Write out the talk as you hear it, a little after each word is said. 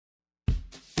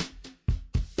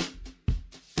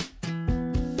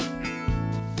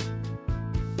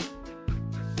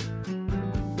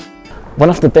One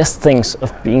of the best things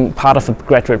of being part of a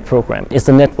graduate program is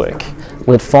the network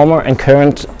with former and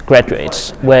current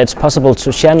graduates, where it's possible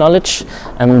to share knowledge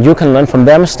and you can learn from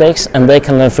their mistakes and they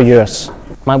can learn from yours.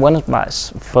 My one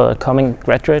advice for a coming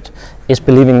graduate is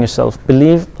believe in yourself.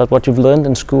 Believe that what you've learned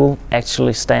in school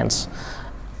actually stands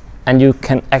and you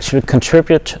can actually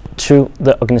contribute to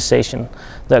the organization.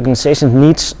 The organization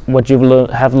needs what you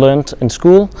have learned in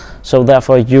school, so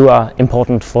therefore you are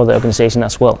important for the organization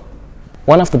as well.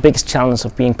 One of the biggest challenges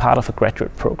of being part of a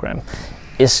graduate program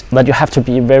is that you have to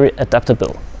be very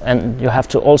adaptable and you have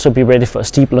to also be ready for a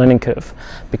steep learning curve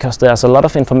because there's a lot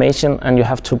of information and you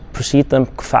have to proceed them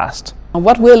fast.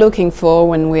 What we're looking for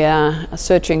when we are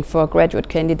searching for graduate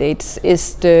candidates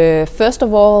is first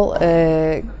of all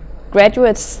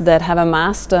graduates that have a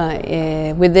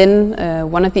master within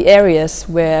one of the areas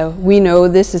where we know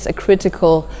this is a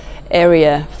critical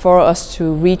area for us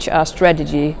to reach our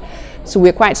strategy. So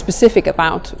we're quite specific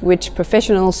about which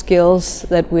professional skills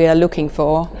that we are looking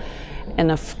for.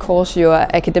 And of course your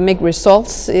academic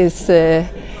results is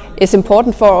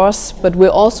important for us, but we're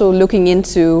also looking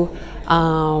into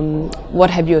what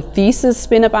have your thesis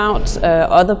been about,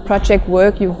 other project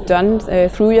work you've done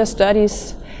through your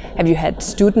studies. Have you had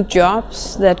student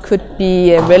jobs that could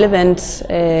be relevant,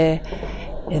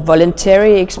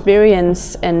 voluntary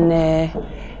experience, and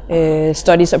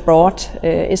studies abroad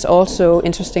is also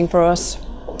interesting for us.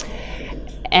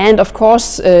 And of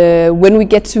course, when we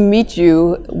get to meet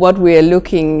you, what we are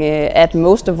looking at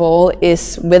most of all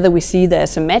is whether we see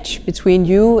there's a match between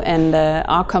you and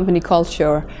our company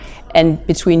culture and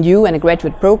between you and a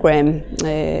graduate program,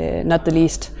 not the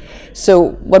least. So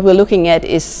what we're looking at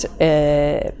is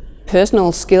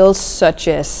personal skills such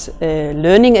as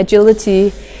learning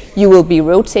agility. You will be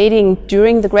rotating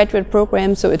during the graduate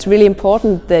program, so it's really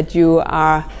important that you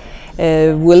are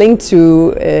willing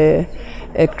to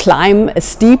climb a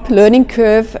steep learning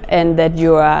curve and that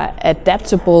you are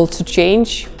adaptable to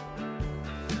change.